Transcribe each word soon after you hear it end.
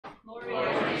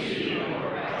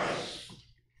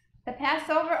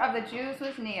Passover of the Jews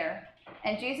was near,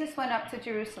 and Jesus went up to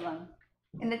Jerusalem.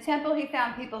 In the temple he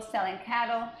found people selling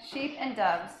cattle, sheep, and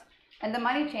doves, and the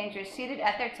money changers seated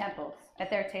at their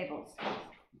tables.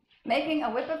 Making a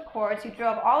whip of cords, he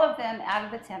drove all of them out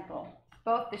of the temple,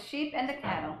 both the sheep and the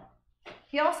cattle.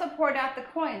 He also poured out the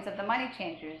coins of the money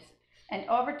changers and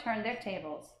overturned their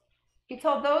tables. He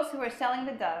told those who were selling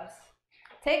the doves,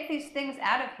 "Take these things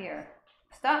out of here.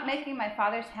 Stop making my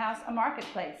Father's house a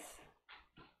marketplace."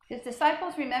 His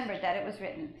disciples remembered that it was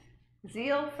written,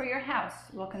 "Zeal for your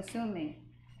house will consume me."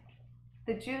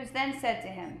 The Jews then said to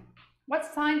him, "What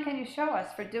sign can you show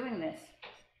us for doing this?"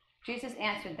 Jesus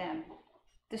answered them,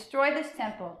 "Destroy this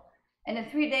temple, and in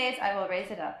 3 days I will raise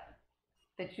it up."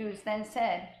 The Jews then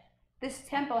said, "This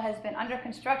temple has been under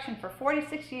construction for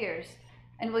 46 years,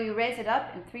 and will you raise it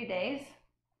up in 3 days?"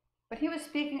 But he was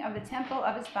speaking of the temple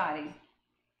of his body.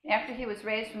 After he was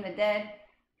raised from the dead,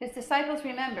 his disciples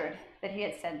remembered that he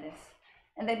had said this,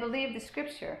 and they believed the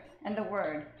scripture and the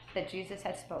word that Jesus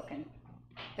had spoken.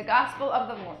 The gospel of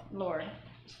the Lord.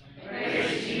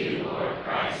 Praise to you, Lord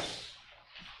Christ.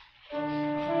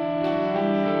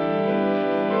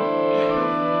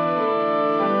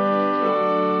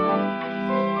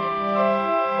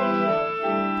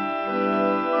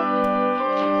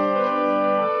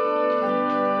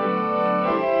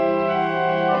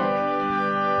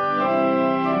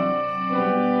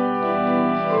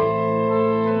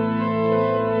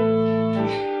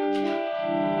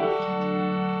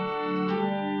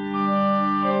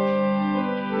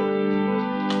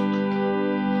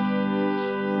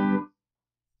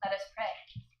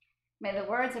 May the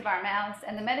words of our mouths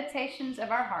and the meditations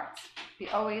of our hearts be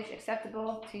always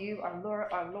acceptable to you, our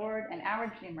Lord and our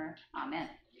Redeemer. Amen.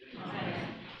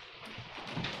 Amen.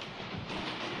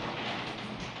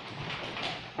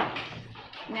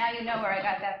 Now you know where I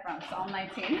got that from, Psalm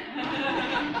 19.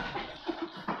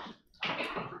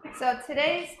 So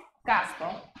today's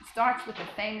gospel starts with the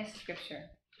famous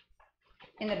scripture.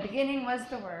 In the beginning was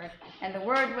the Word, and the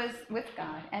Word was with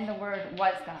God, and the Word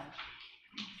was God.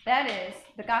 That is,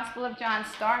 the Gospel of John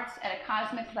starts at a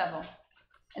cosmic level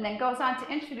and then goes on to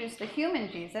introduce the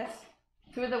human Jesus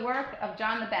through the work of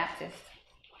John the Baptist.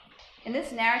 In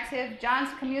this narrative,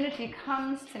 John's community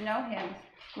comes to know him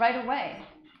right away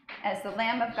as the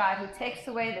Lamb of God who takes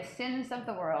away the sins of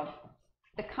the world,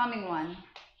 the coming one,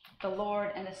 the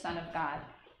Lord and the Son of God.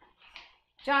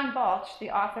 John Balch,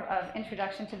 the author of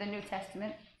Introduction to the New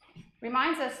Testament,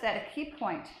 reminds us that a key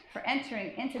point for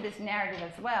entering into this narrative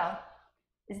as well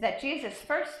is that Jesus'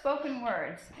 first spoken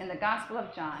words in the Gospel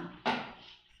of John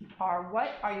are,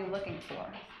 "What are you looking for?"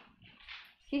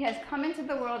 He has come into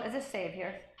the world as a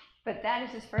Savior, but that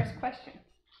is his first question.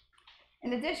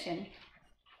 In addition,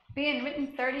 being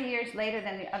written 30 years later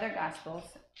than the other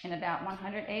Gospels, in about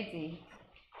 100 AD,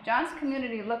 John's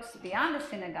community looks beyond the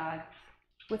synagogue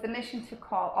with a mission to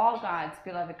call all God's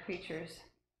beloved creatures,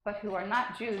 but who are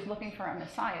not Jews looking for a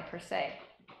Messiah per se,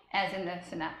 as in the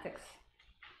synoptics.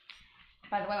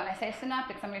 By the way, when I say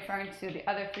synoptics, I'm referring to the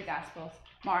other three Gospels,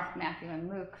 Mark, Matthew, and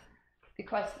Luke,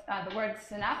 because the word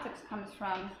synoptics comes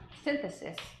from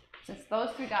synthesis, since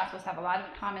those three Gospels have a lot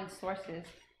of common sources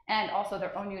and also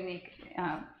their own unique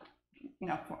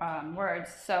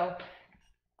words. So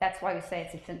that's why we say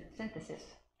it's a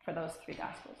synthesis for those three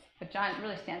Gospels. But John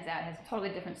really stands out, has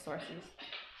totally different sources.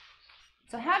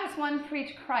 So how does one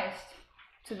preach Christ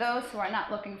to those who are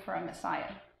not looking for a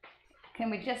Messiah? Can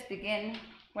we just begin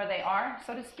where they are,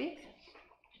 so to speak?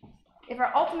 If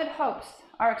our ultimate hopes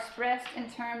are expressed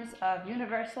in terms of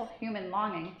universal human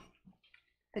longing,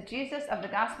 the Jesus of the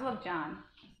Gospel of John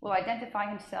will identify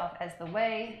himself as the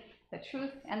way, the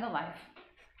truth, and the life,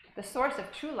 the source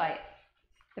of true light,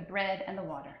 the bread and the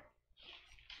water.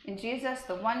 In Jesus,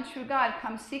 the one true God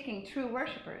comes seeking true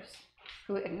worshipers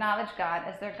who acknowledge God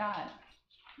as their God.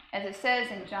 As it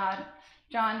says in John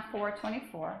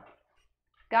 4:24,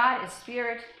 God is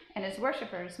spirit, and his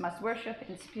worshipers must worship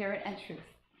in spirit and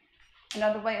truth.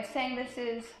 Another way of saying this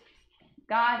is,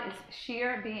 God is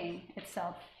sheer being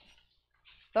itself.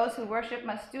 Those who worship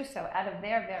must do so out of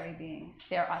their very being,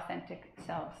 their authentic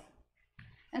selves.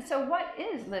 And so what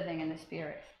is living in the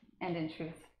spirit and in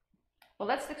truth? Well,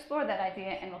 let's explore that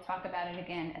idea, and we'll talk about it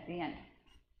again at the end.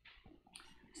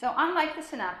 So unlike the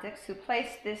synoptics, who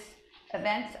placed this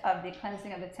event of the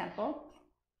cleansing of the temple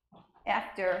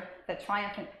after the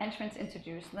triumphant entrance into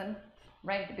Jerusalem,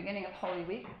 right at the beginning of Holy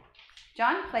Week,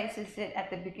 John places it at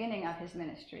the beginning of his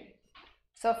ministry.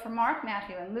 So for Mark,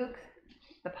 Matthew, and Luke,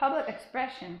 the public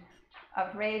expression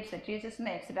of rage that Jesus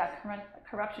makes about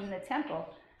corruption in the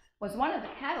temple was one of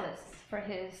the catalysts for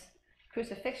his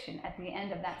crucifixion at the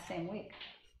end of that same week.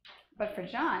 But for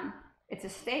John, It's a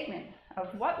statement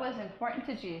of what was important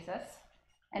to Jesus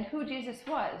and who Jesus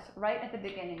was right at the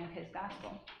beginning of his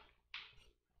gospel.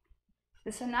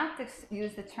 The synoptics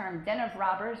use the term den of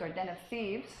robbers or den of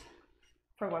thieves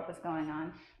for what was going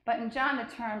on, but in John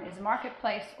the term is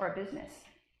marketplace or business.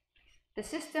 The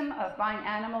system of buying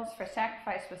animals for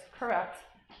sacrifice was corrupt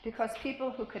because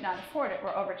people who could not afford it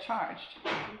were overcharged.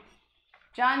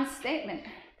 John's statement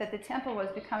that the temple was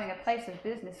becoming a place of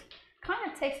business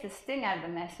kind of takes the sting out of the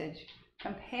message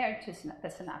compared to the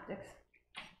synoptics.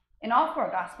 In all four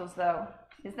Gospels, though,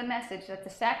 is the message that the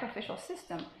sacrificial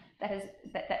system that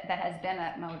has been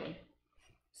outmoded.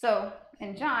 So,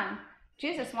 in John,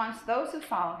 Jesus wants those who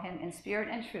follow him in spirit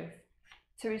and truth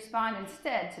to respond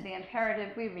instead to the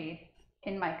imperative we read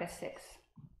in Micah 6.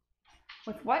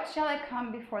 With what shall I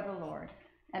come before the Lord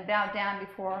and bow down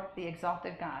before the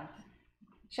exalted God?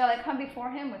 Shall I come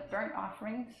before him with burnt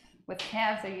offerings, with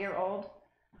calves a year old?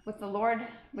 Will the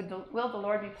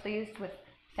Lord be pleased with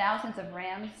thousands of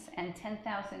rams and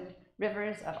 10,000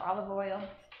 rivers of olive oil?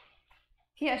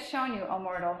 He has shown you, O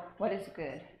mortal, what is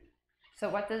good. So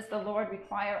what does the Lord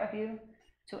require of you?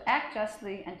 To act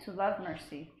justly and to love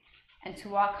mercy and to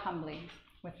walk humbly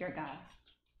with your God.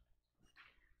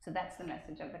 So that's the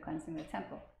message of the cleansing of the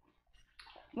temple.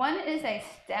 One is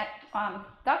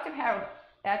Dr. Harold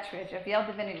Attridge of Yale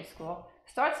Divinity School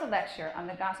starts a lecture on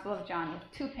the Gospel of John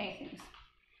with two paintings.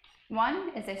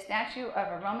 One is a statue of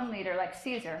a Roman leader like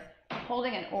Caesar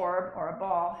holding an orb or a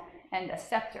ball and a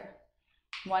scepter,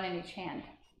 one in each hand.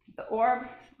 The orb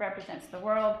represents the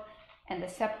world and the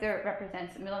scepter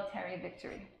represents military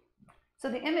victory. So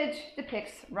the image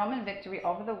depicts Roman victory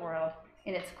over the world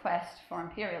in its quest for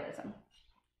imperialism.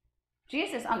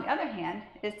 Jesus, on the other hand,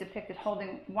 is depicted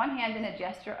holding one hand in a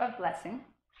gesture of blessing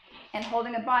and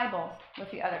holding a Bible with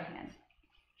the other hand.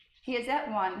 He is at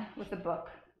one with the book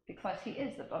because he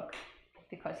is the book,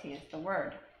 because he is the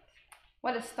Word.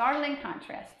 What a startling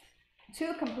contrast.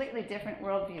 Two completely different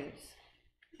worldviews.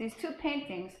 These two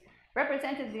paintings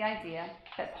represented the idea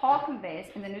that Paul conveys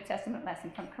in the New Testament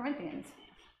lesson from Corinthians.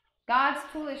 God's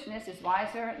foolishness is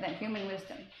wiser than human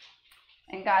wisdom,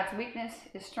 and God's weakness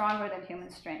is stronger than human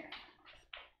strength.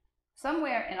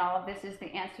 Somewhere in all of this is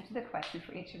the answer to the question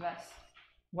for each of us: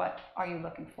 what are you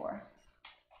looking for?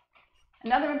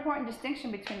 Another important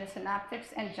distinction between the Synoptics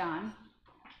and John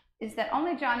is that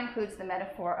only John includes the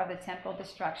metaphor of the temple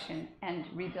destruction and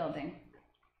rebuilding.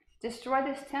 Destroy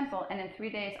this temple, and in 3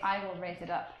 days I will raise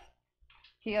it up.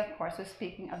 He, of course, was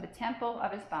speaking of the temple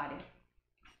of his body.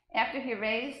 After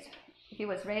he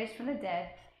was raised from the dead,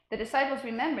 the disciples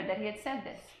remembered that he had said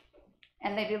this,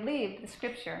 and they believed the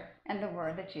scripture and the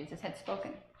word that Jesus had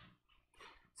spoken.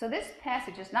 So this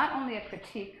passage is not only a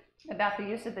critique about the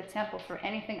use of the temple for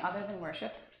anything other than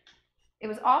worship. It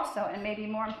was also, and maybe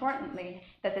more importantly,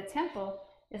 that the temple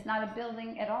is not a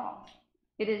building at all.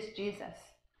 It is Jesus.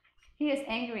 He is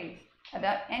angry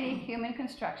about any human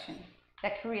construction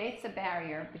that creates a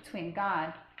barrier between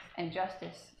God and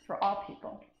justice for all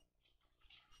people.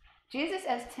 Jesus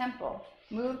as temple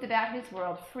moved about his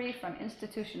world free from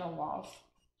institutional walls.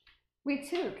 We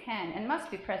too can and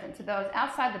must be present to those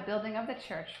outside the building of the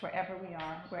church wherever we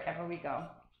are, wherever we go.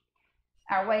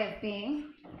 Our way of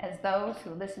being, as those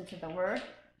who listen to the word,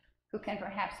 who can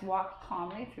perhaps walk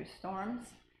calmly through storms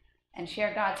and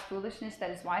share God's foolishness that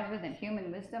is wiser than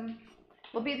human wisdom,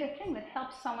 will be the thing that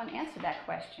helps someone answer that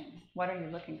question: what are you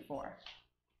looking for?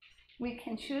 We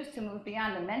can choose to move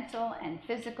beyond the mental and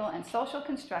physical and social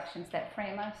constructions that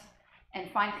frame us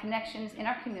and find connections in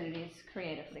our communities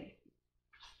creatively.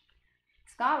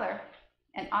 Scholar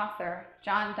and author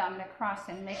John Dominic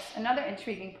Crossan makes another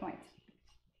intriguing point.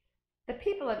 The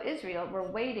people of Israel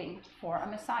were waiting for a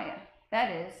Messiah,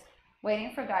 that is,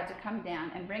 waiting for God to come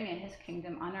down and bring in his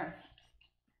kingdom on earth.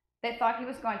 They thought he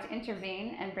was going to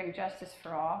intervene and bring justice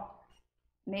for all,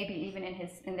 maybe even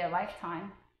in their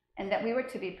lifetime, and that we were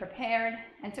to be prepared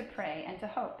and to pray and to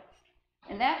hope.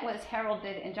 And that was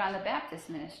heralded in John the Baptist's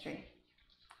ministry.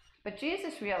 But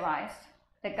Jesus realized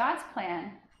that God's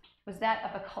plan was that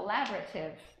of a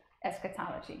collaborative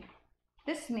eschatology.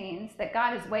 This means that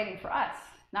God is waiting for us,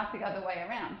 not the other way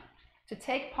around, to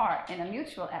take part in a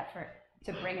mutual effort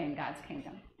to bring in God's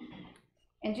kingdom.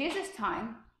 In Jesus'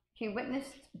 time, he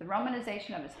witnessed the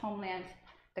Romanization of his homeland,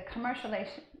 the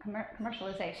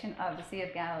commercialization of the Sea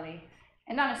of Galilee,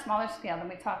 and on a smaller scale than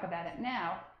we talk about it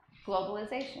now,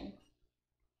 globalization.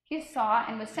 He saw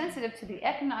and was sensitive to the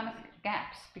economic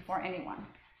gaps before anyone,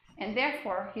 and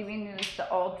therefore he renews the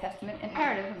Old Testament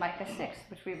imperative of Micah 6,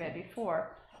 which we read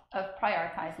before, of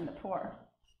prioritizing the poor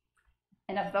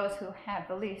and of those who have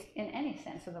the least in any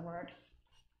sense of the word.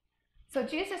 So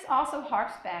Jesus also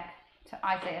harks back to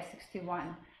Isaiah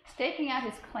 61, staking out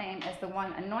his claim as the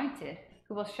one anointed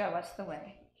who will show us the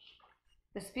way.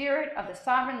 The Spirit of the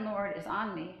sovereign Lord is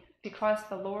on me, because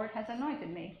the Lord has anointed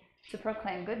me to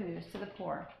proclaim good news to the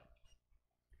poor.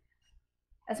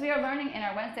 As we are learning in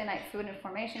our Wednesday night food and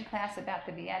formation class about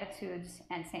the Beatitudes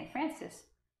and St. Francis,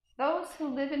 those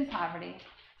who live in poverty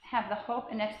have the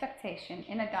hope and expectation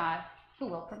in a God who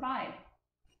will provide.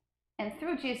 And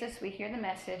through Jesus, we hear the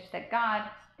message that God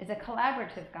is a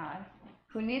collaborative God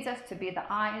who needs us to be the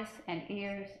eyes and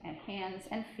ears and hands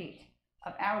and feet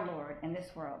of our Lord in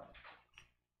this world.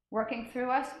 Working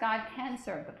through us, God can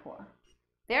serve the poor.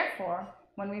 Therefore,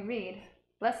 when we read,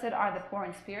 "Blessed are the poor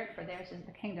in spirit, for theirs is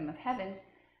the kingdom of heaven,"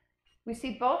 we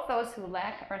see both those who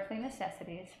lack earthly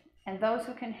necessities and those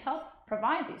who can help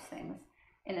provide these things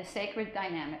in a sacred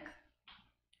dynamic.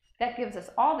 That gives us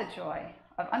all the joy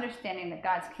of understanding that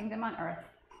God's kingdom on earth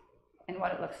and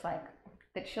what it looks like.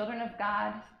 The children of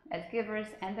God as givers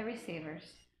and the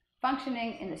receivers,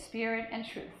 functioning in the spirit and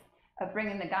truth of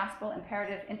bringing the gospel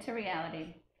imperative into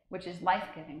reality, which is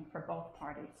life-giving for both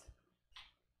parties.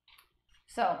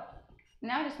 So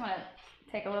now I just want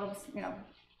to take a little,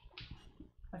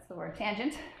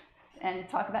 tangent, and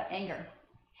talk about anger.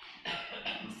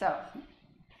 So,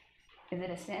 is it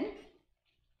a sin?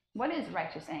 What is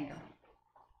righteous anger?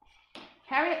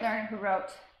 Harriet Lerner, who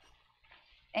wrote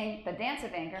The Dance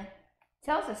of Anger,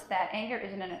 tells us that anger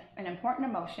is an important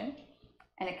emotion,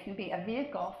 and it can be a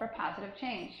vehicle for positive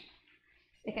change.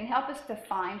 It can help us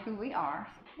define who we are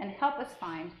and help us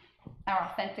find our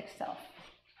authentic self.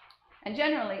 And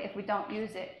generally, if we don't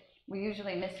use it, we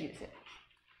usually misuse it.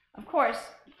 Of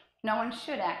course, no one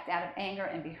should act out of anger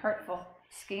and be hurtful,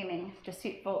 scheming,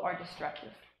 deceitful, or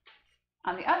destructive.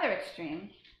 On the other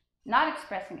extreme, not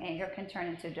expressing anger can turn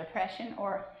into depression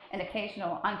or an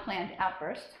occasional unplanned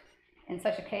outburst. In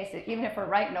such a case, that even if we're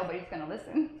right, nobody's going to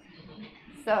listen.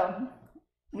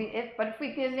 But if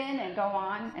we give in and go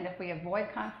on, and if we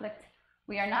avoid conflict,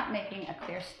 we are not making a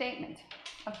clear statement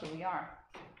of who we are.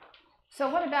 So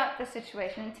what about the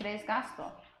situation in today's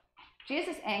gospel?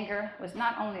 Jesus' anger was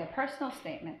not only a personal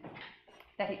statement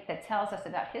that tells us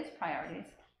about his priorities,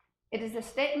 it is a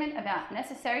statement about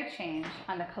necessary change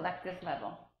on the collective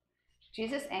level.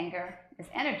 Jesus' anger is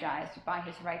energized by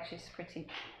his righteous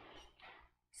critique.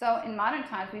 So in modern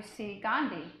times, we see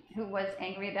Gandhi, who was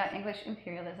angry about English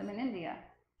imperialism in India,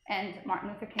 and Martin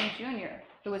Luther King Jr.,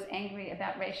 who was angry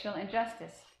about racial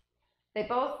injustice. They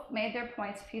both made their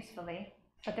points peacefully,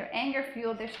 but their anger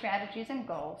fueled their strategies and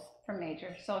goals for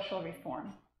major social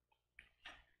reform.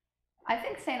 I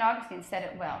think St. Augustine said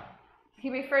it well. He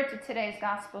referred to today's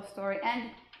gospel story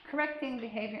and correcting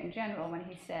behavior in general when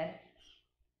he said,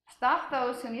 "Stop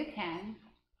those whom you can,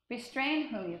 restrain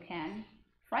whom you can,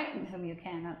 frighten whom you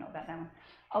can," I don't know about that one,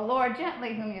 "allure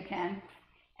gently whom you can,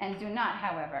 and do not,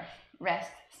 however,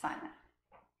 rest silent."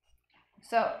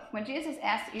 So when Jesus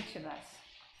asked each of us,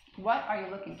 "What are you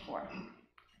looking for?"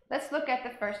 let's look at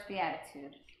the first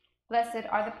beatitude. Blessed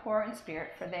are the poor in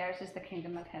spirit, for theirs is the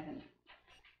kingdom of heaven.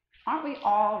 Aren't we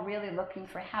all really looking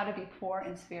for how to be poor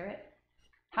in spirit?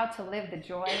 How to live the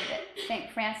joy that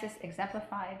St. Francis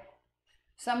exemplified?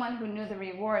 Someone who knew the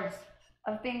rewards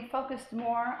of being focused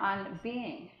more on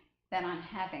being than on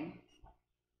having.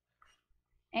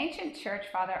 Ancient church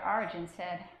father Origen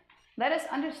said, "Let us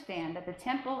understand that the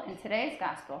temple in today's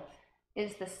gospel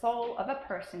is the soul of a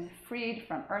person freed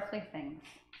from earthly things,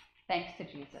 thanks to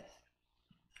Jesus."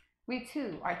 We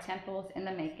too are temples in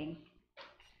the making.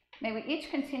 May we each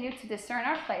continue to discern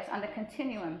our place on the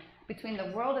continuum between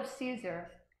the world of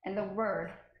Caesar and the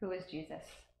Word, who is Jesus.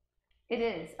 It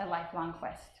is a lifelong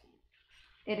quest.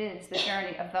 It is the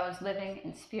journey of those living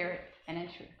in spirit and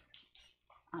in truth.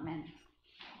 Amen.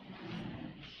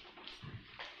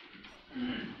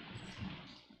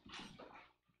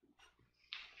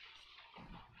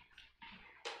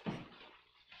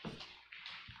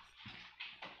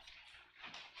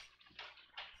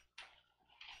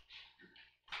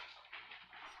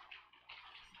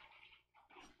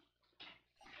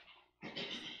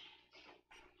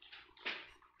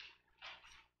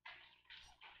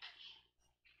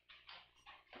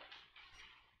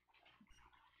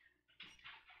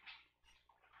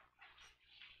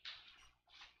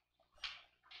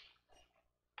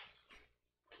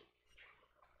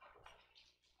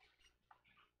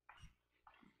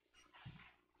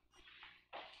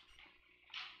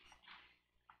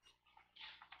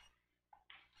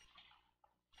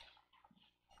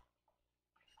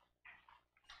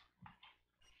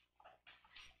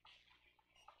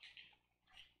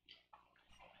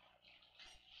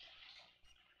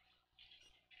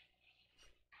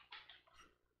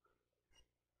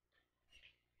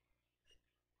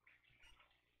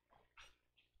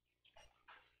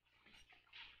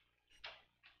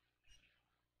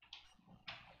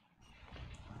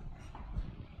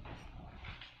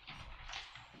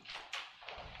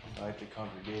 invite the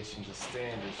congregation to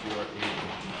stand as you are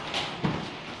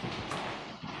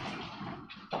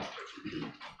able.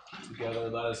 Together,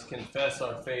 let us confess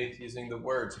our faith using the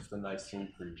words of the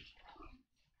Nicene Creed.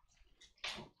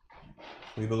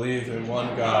 We believe in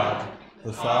one God,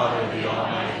 the Father, the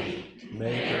Almighty,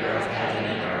 maker of heaven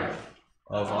and earth,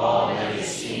 of all that is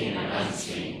seen and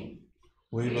unseen.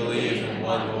 We believe in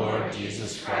one Lord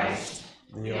Jesus Christ,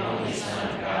 the only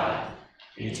Son of God,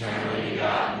 eternally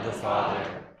begotten of the Father,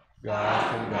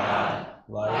 God from God,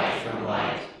 light from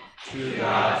light, true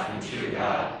God from true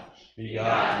God,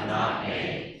 begotten, not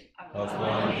made, of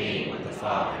one being with the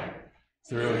Father.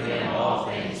 Through him all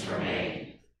things were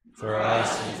made. For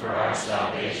us and for our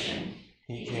salvation,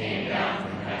 he came down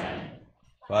from heaven.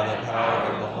 By the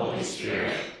power of the Holy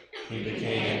Spirit, he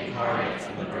became incarnate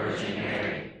from the Virgin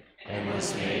Mary and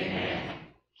was made man.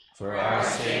 For our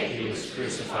sake he was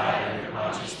crucified under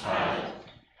Pontius Pilate.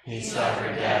 He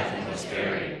suffered death and was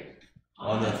buried.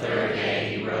 On the third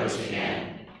day he rose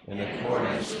again, in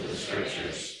accordance with the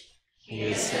Scriptures. He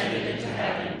ascended into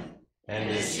heaven and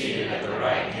is seated at the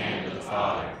right hand of the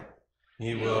Father.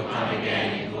 He will come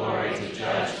again in glory to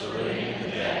judge the living and the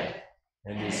dead,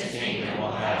 and his kingdom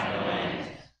will have no end.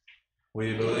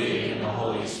 We believe in the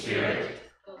Holy Spirit,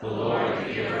 the Lord,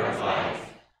 the giver of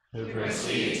life, who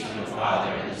proceeds from the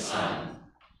Father and the Son.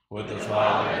 With the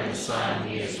Father and the Son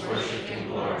he is worshipped and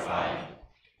glorified.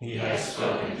 He has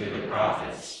spoken through the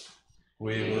prophets.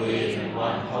 We believe in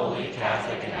one holy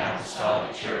Catholic and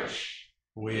Apostolic Church.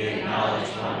 We acknowledge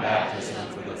one baptism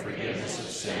for the forgiveness of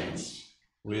sins.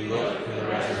 We look for the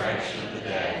resurrection of the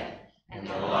dead and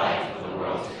the life of the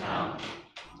world to come.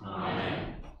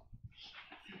 Amen.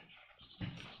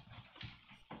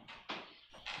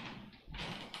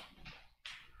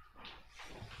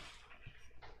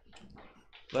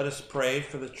 Let us pray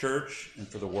for the church and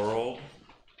for the world.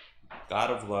 God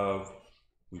of love,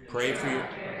 we pray for your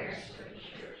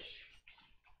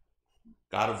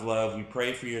God of love, we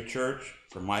pray for your church,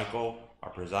 for Michael, our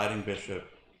presiding bishop,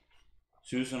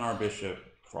 Susan, our bishop,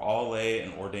 for all lay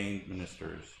and ordained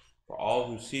ministers, for all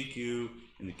who seek you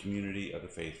in the community of the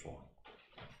faithful.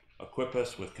 Equip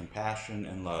us with compassion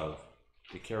and love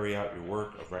to carry out your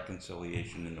work of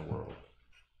reconciliation in the world.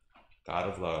 God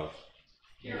of love,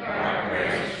 hear our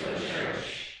prayers for the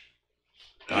church.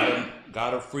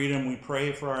 God of freedom, we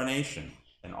pray for our nation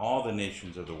and all the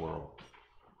nations of the world,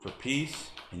 for peace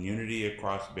and unity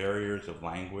across barriers of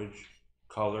language,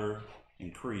 color,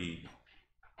 and creed,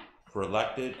 for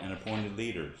elected and appointed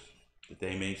leaders, that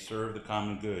they may serve the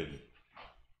common good.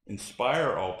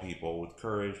 Inspire all people with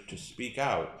courage to speak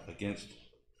out against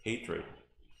hatred,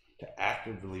 to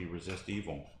actively resist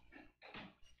evil.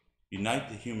 Unite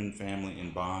the human family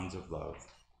in bonds of love.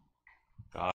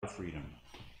 God of freedom,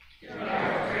 hear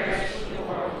our prayers for the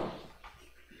world.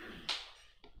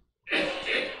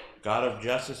 God of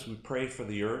justice, we pray for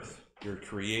the earth, your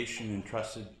creation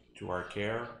entrusted to our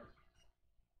care,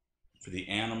 for the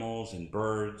animals and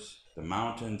birds, the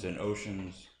mountains and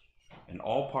oceans, and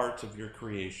all parts of your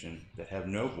creation that have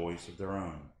no voice of their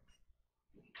own.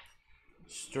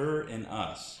 Stir in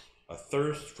us a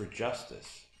thirst for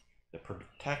justice that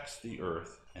protects the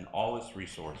earth and all its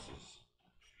resources,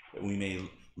 that we may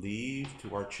leave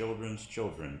to our children's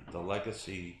children the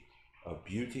legacy of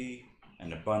beauty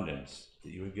and abundance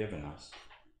that you have given us.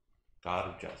 God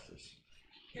of justice,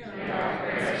 hear our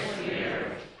prayers for the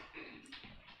earth.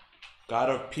 God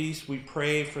of peace, we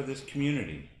pray for this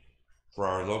community, for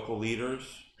our local leaders,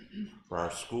 for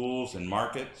our schools and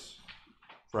markets,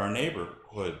 for our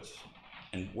neighborhoods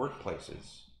and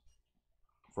workplaces,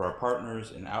 for our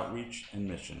partners in outreach and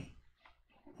mission.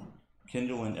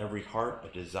 Kindle in every heart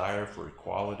a desire for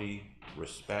equality,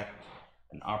 respect,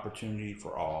 and opportunity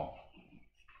for all.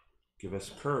 Give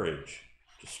us courage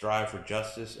to strive for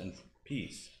justice and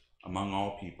peace among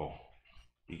all people,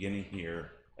 beginning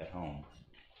here at home.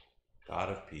 God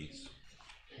of peace,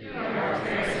 hear our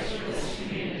prayers for this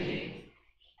community.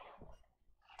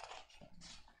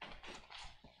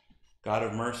 God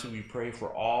of mercy, we pray for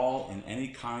all in any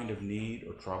kind of need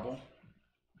or trouble,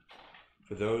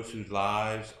 for those whose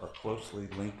lives are closely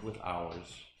linked with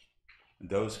ours, and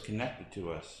those connected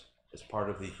to us as part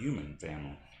of the human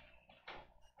family,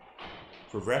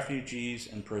 for refugees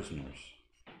and prisoners,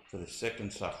 for the sick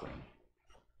and suffering,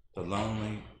 the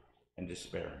lonely and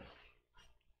despairing,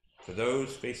 for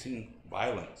those facing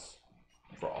violence,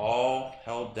 for all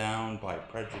held down by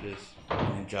prejudice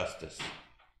and injustice.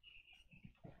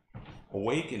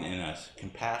 Awaken in us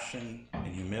compassion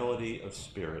and humility of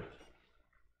spirit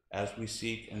as we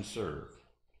seek and serve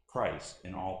Christ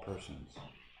in all persons.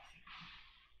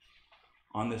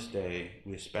 On this day,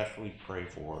 we especially pray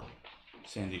for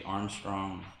Sandy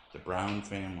Armstrong, the Brown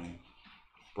family,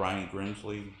 Brian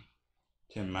Grimsley,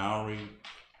 Tim Mowry,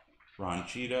 Ron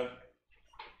Cheetah,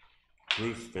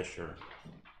 Ruth Fisher,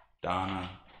 Donna,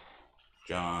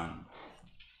 John,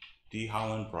 Dee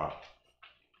Holland Brock,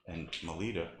 and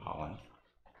Melita Holland,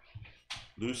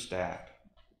 Lou Stack,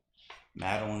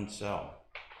 Madeline Sell,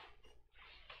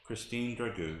 Christine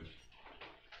Dragoo,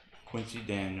 Quincy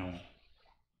Daniel,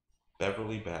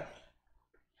 Beverly Beck,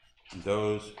 and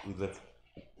those we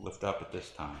lift up at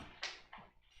this time.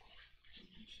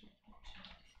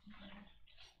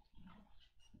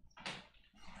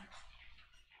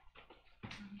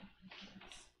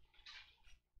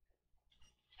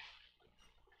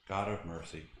 God of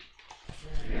mercy,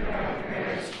 hear our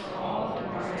prayers for all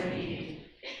who are in need.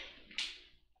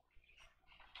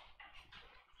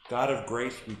 God of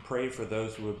grace, we pray for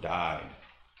those who have died,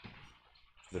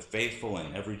 for the faithful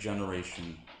in every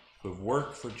generation who have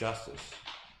worked for justice,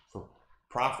 for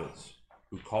prophets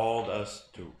who called us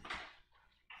to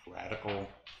radical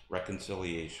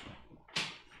reconciliation,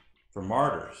 for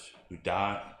martyrs who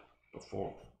died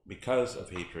because of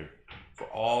hatred, for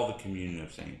all the communion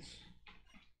of saints.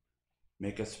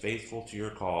 Make us faithful to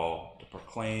your call to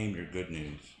proclaim your good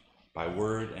news by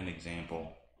word and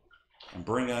example, and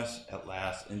bring us at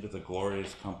last into the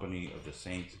glorious company of the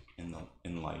saints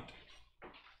in light.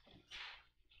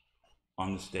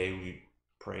 On this day, we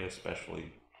pray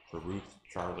especially for Ruth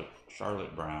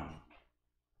Charlotte Brown,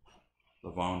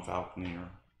 Lavon Falconer,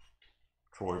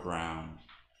 Troy Brown,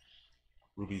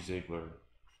 Ruby Ziegler,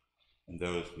 and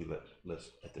those we list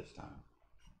at this time.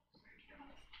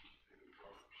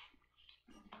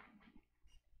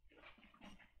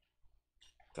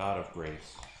 God of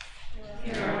grace,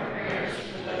 hear our prayers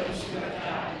for those who have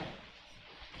died.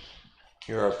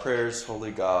 Hear our prayers,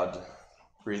 holy God.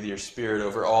 Breathe your spirit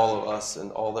over all of us and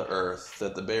all the earth,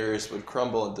 that the barriers would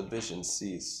crumble and divisions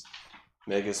cease.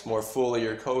 Make us more fully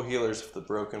your co-healers of the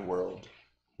broken world.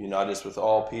 Unite us with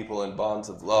all people in bonds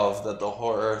of love, that the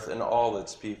whole earth and all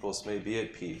its peoples may be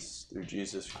at peace, through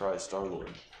Jesus Christ our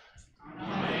Lord.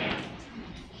 Amen.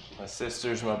 My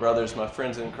sisters, my brothers, my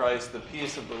friends in Christ, the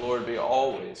peace of the Lord be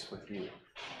always with you.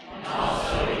 And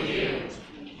also with you.